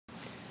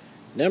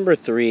Number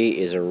 3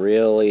 is a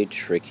really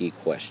tricky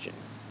question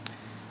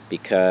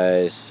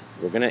because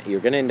you're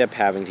gonna end up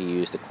having to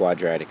use the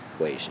quadratic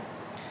equation.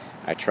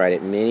 I tried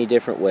it many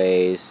different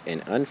ways,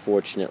 and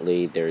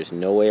unfortunately there's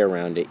no way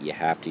around it. You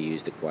have to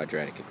use the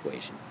quadratic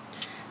equation.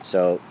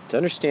 So to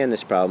understand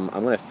this problem,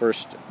 I'm going to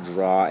first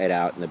draw it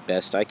out in the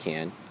best I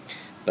can,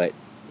 but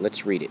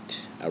let's read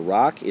it. A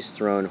rock is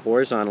thrown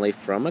horizontally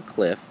from a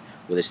cliff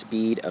with a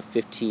speed of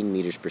 15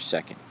 meters per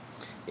second.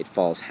 It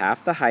falls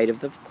half the height of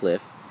the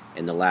cliff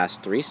in the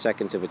last 3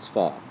 seconds of its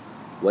fall.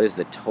 What is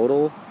the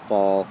total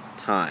fall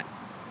time?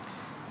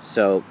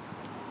 So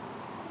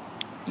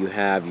you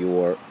have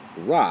your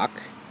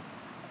rock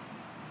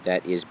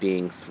that is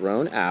being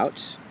thrown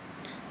out,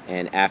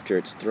 and after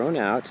it's thrown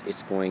out,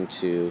 it's going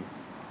to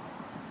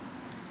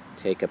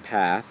take a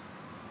path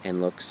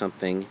and look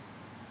something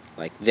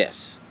like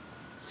this,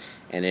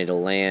 and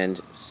it'll land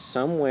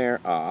somewhere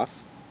off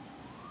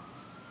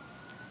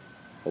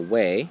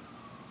away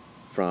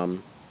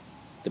from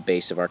the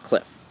base of our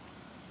cliff.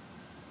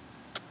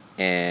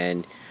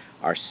 And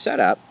our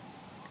setup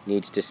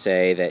needs to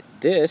say that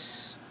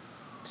this,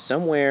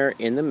 somewhere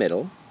in the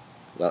middle,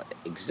 well,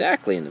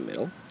 exactly in the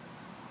middle,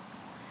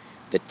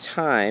 the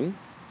time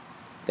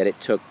that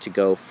it took to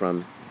go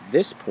from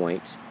this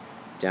point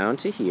down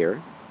to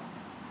here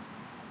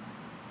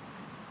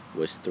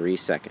was 3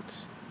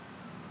 seconds.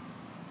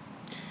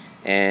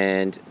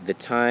 And the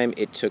time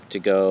it took to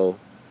go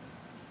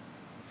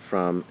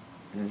from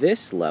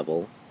this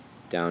level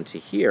down to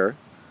here,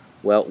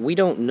 well, we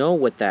don't know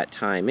what that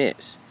time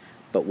is.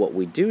 But what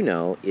we do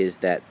know is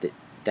that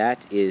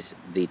that is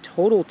the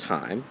total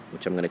time,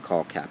 which I'm going to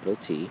call capital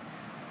T,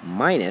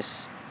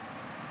 minus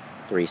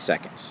 3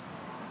 seconds.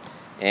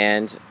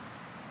 And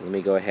let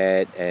me go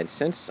ahead, and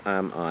since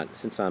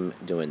I'm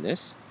doing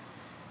this,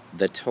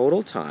 the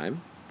total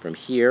time from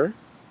here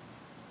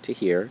to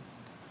here,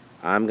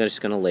 I'm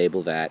just going to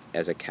label that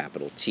as a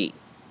capital T.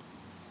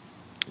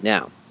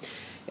 Now,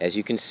 as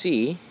you can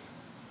see,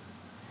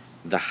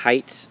 the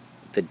height,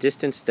 the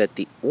distance that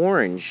the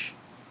orange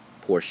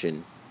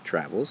portion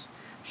travels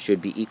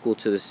should be equal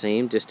to the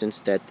same distance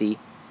that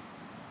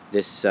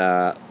this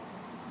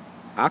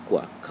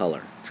aqua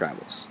color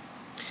travels.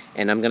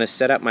 And I'm going to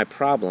set up my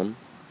problem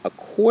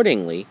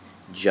accordingly,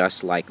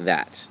 just like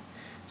that.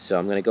 So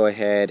I'm going to go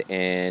ahead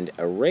and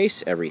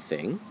erase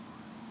everything,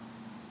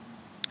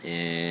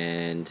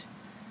 and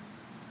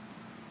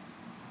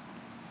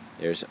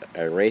I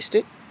erased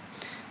it.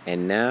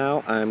 And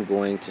now I'm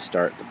going to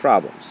start the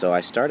problem. So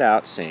I start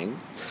out saying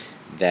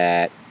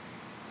that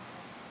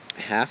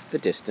half the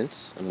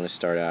distance, I'm going to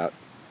start out,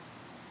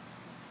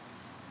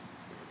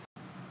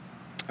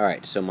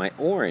 alright, so my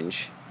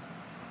orange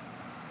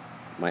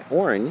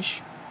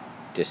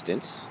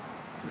distance,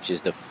 which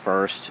is the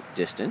first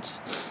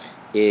distance,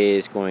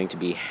 is going to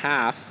be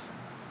half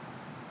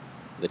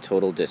the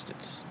total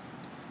distance.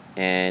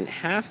 And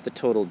half the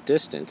total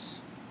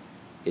distance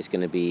is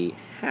going to be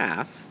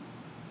half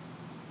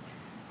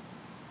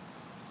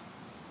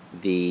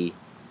the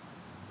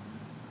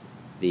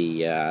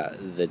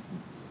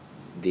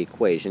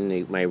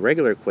equation. My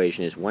regular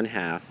equation is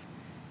 1/2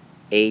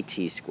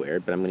 AT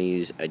squared, but I'm going to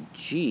use a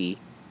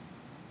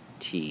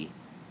GT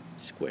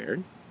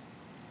squared.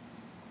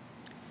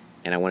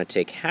 And I want to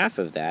take half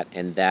of that,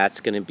 and that's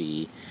going to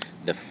be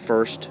the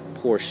first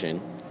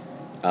portion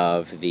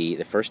of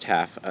the first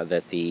half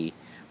that the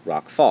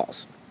rock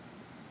falls.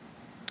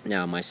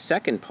 Now my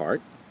second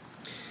part,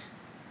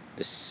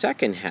 the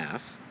second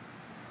half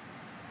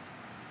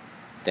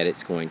that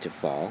it's going to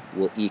fall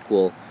will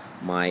equal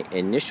my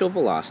initial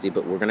velocity,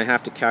 but we're going to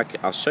have to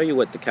calculate. I'll show you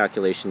what the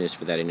calculation is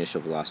for that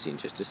initial velocity in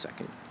just a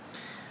second.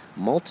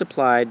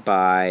 Multiplied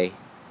by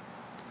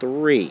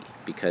 3,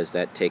 because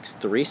that takes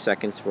 3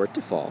 seconds for it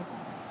to fall,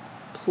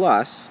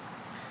 plus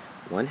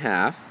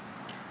 1/2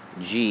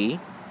 g,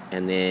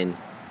 and then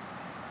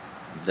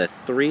the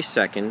 3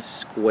 seconds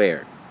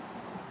squared.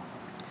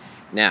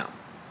 Now,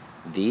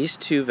 these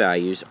two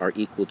values are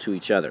equal to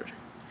each other.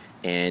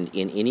 And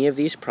in any of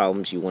these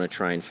problems, you want to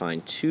try and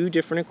find two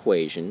different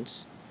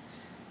equations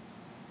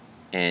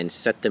and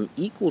set them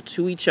equal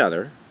to each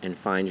other and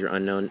find your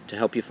unknown, to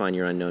help you find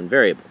your unknown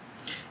variable.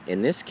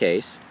 In this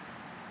case,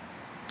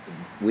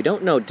 we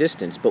don't know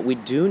distance, but we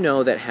do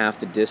know that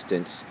half the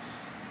distance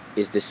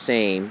is the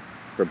same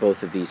for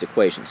both of these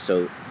equations.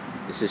 So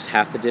this is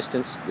half the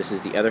distance, this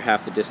is the other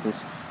half the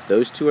distance.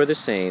 Those two are the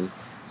same,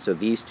 so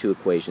these two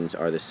equations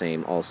are the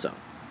same also.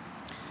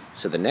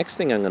 So the next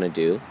thing I'm going to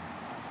do,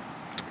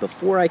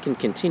 before I can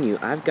continue,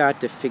 I've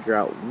got to figure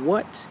out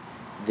what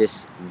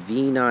this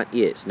V0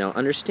 is. Now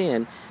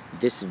understand,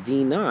 this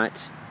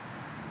V0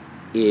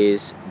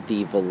 is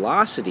the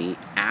velocity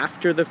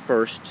after the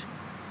first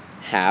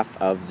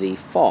half of the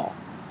fall.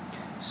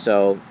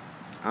 So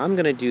I'm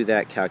going to do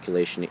that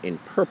calculation in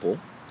purple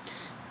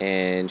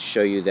and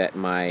show you that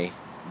my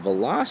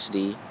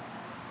velocity,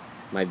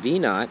 my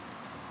V0,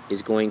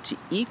 is going to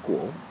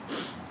equal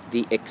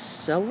the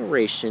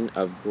acceleration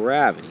of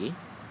gravity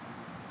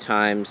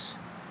times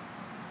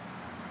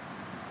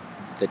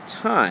the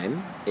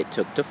time it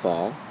took to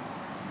fall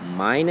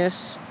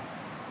minus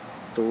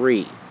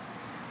 3,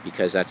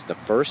 because that's the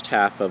first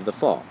half of the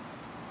fall.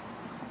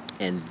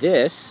 And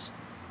this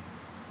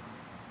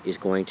is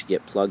going to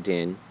get plugged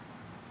in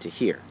to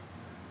here.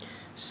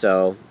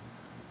 So,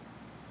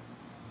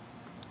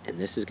 and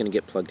this is going to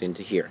get plugged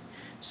into here.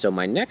 So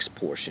my next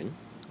portion,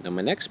 now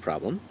my next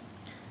problem,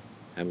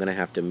 I'm going to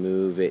have to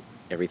move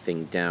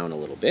everything down a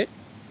little bit,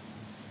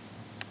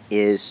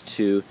 is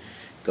to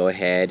go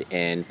ahead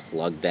and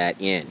plug that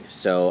in.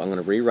 So I'm going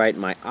to rewrite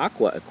my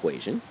aqua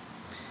equation,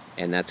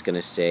 and that's going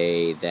to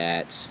say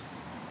that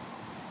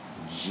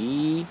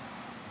G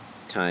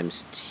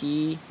times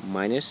T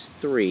minus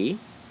 3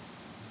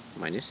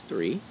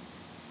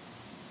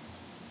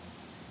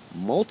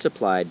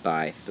 multiplied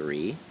by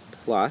 3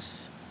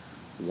 plus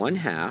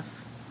 1/2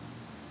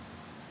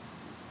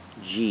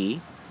 G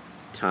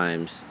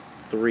times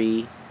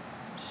 3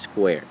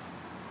 squared.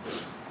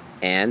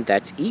 And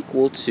that's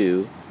equal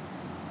to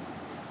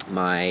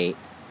my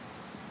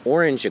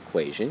orange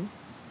equation,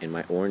 and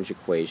my orange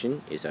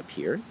equation is up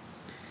here.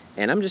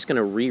 And I'm just going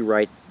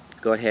to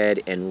go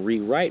ahead and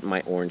rewrite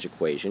my orange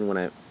equation when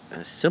I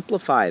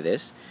simplify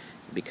this,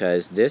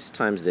 because this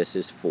times this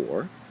is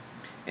 4.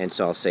 And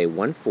so I'll say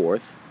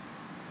 1/4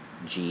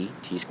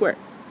 GT squared.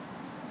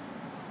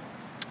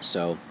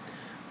 So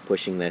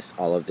pushing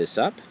all of this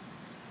up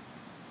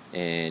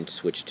and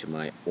switch to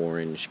my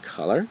orange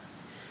color,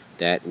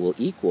 that will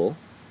equal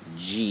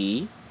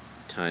G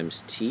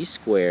times T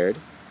squared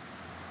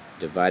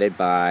divided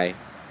by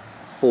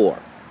 4.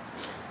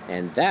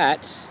 And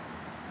that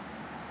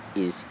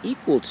is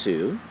equal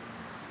to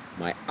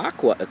my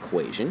aqua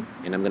equation,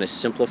 and I'm going to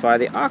simplify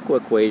the aqua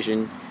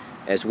equation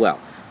as well.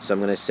 So I'm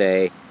going to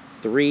say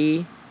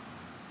 3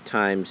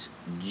 times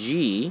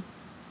G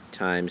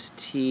times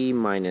T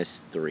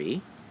minus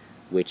 3,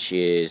 which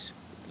is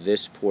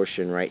this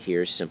portion right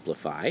here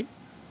simplified,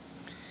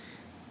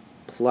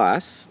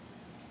 plus,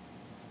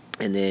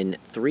 and then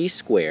 3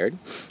 squared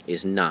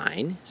is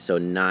 9, so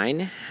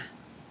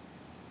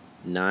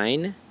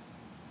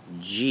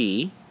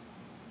 9G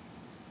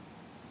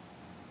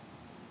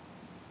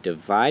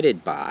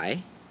divided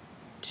by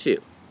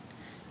 2.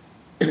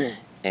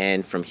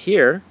 And from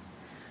here,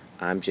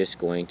 I'm just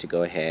going to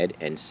go ahead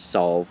and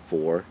solve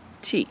for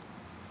T.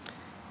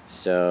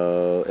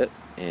 So,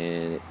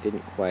 and it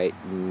didn't quite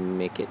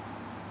make it,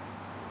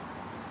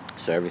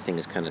 so everything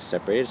is kind of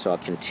separated, so I'll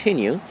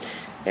continue.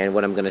 And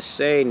what I'm going to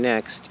say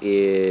next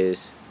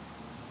is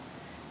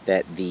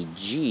that the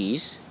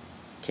G's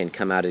can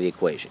come out of the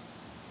equation.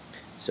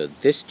 So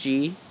this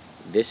G,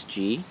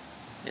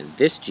 and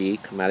this G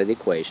come out of the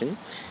equation.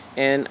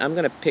 And I'm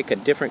going to pick a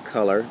different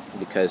color,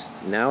 because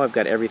now I've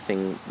got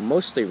everything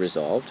mostly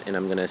resolved, and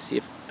I'm going to see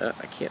if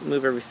I can't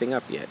move everything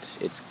up yet.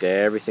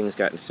 Everything's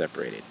gotten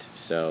separated.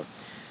 So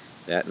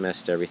that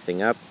messed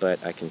everything up,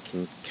 but I can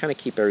kind of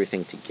keep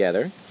everything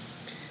together.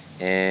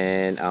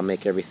 And I'll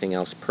make everything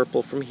else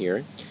purple from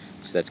here.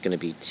 So that's going to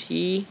be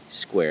T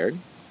squared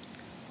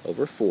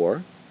over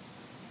 4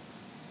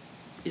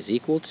 is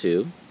equal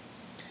to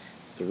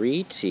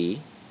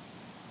 3T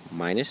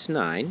minus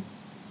 9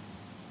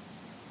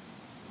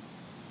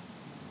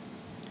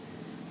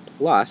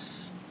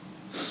 plus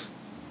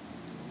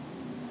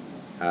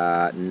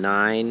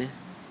 9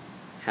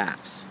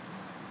 halves.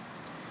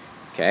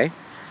 Okay?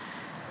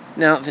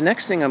 Now, the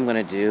next thing I'm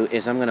going to do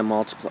is I'm going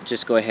to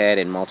just go ahead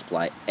and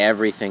multiply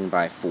everything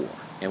by 4.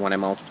 And when I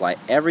multiply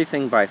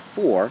everything by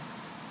 4,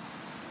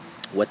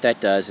 what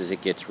that does is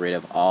it gets rid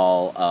of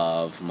all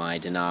of my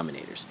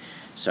denominators.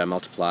 So I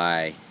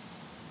multiply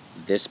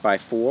this by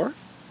 4,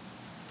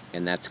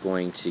 and that's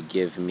going to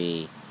give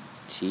me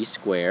T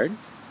squared,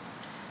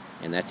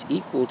 and that's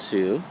equal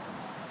to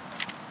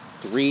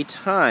 3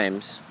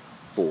 times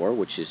 4,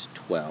 which is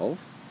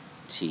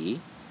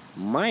 12T,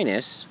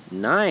 minus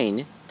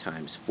 9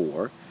 times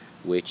 4,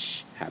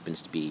 which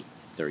happens to be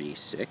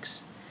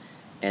 36.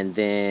 And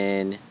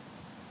then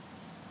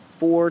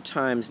 4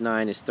 times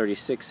 9 is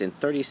 36, and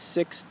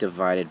 36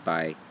 divided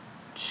by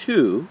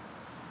 2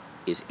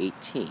 is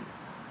 18.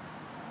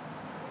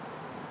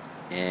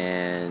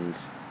 And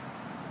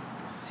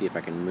see if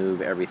I can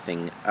move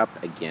everything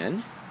up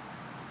again.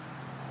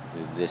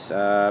 Move this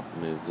up,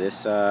 move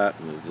this up,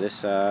 move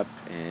this up,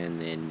 and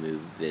then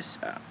move this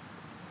up.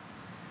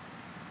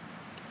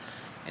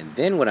 And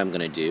then what I'm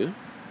going to do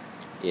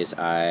is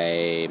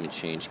I'm going to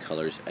change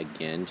colors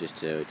again just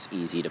so it's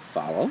easy to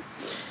follow.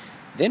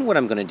 Then what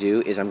I'm going to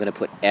do is I'm going to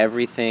put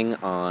everything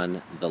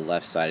on the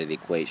left side of the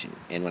equation.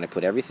 And when I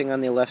put everything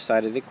on the left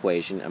side of the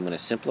equation, I'm going to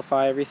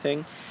simplify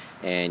everything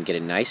and get a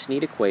nice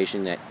neat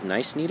equation. That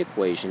nice neat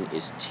equation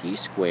is T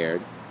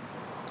squared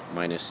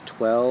minus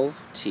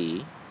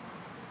 12T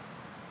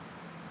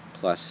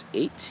plus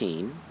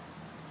 18,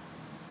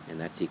 and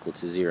that's equal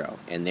to 0.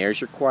 And there's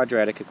your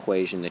quadratic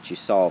equation that you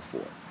solve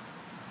for.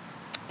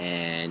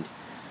 And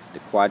the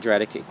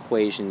quadratic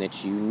equation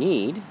that you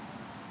need,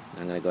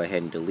 I'm going to go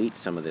ahead and delete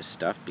some of this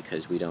stuff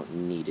because we don't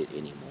need it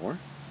anymore.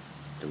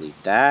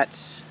 Delete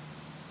that.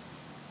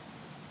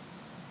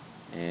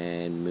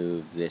 And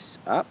move this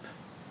up.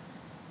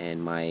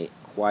 And my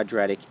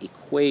quadratic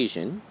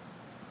equation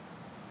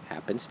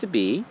happens to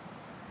be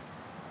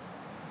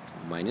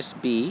minus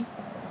b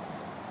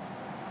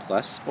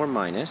plus or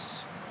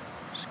minus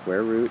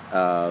square root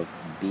of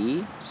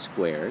b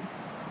squared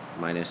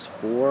minus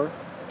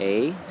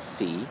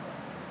 4ac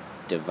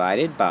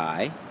divided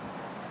by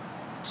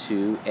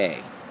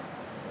 2a.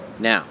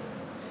 Now,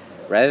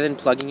 rather than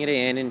plugging it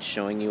in and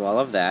showing you all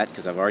of that,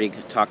 because I've already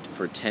talked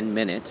for 10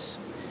 minutes,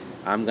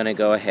 I'm going to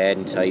go ahead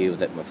and tell you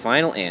that my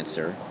final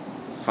answer,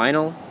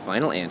 final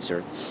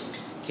answer,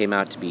 came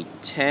out to be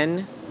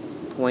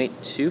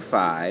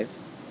 10.25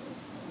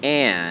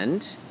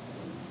 and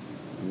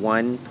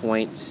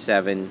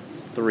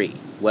 1.73.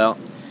 Well,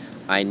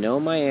 I know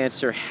my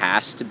answer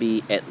has to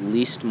be at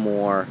least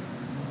more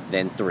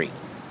than 3.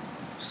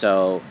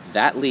 So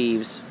that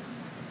leaves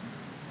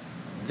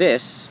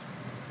this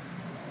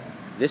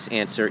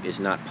answer is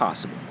not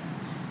possible.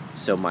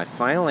 So my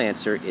final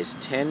answer is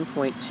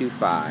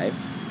 10.25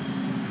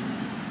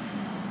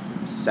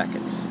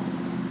 seconds.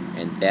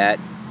 And that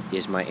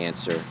is my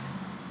answer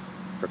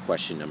for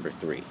question number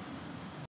 3.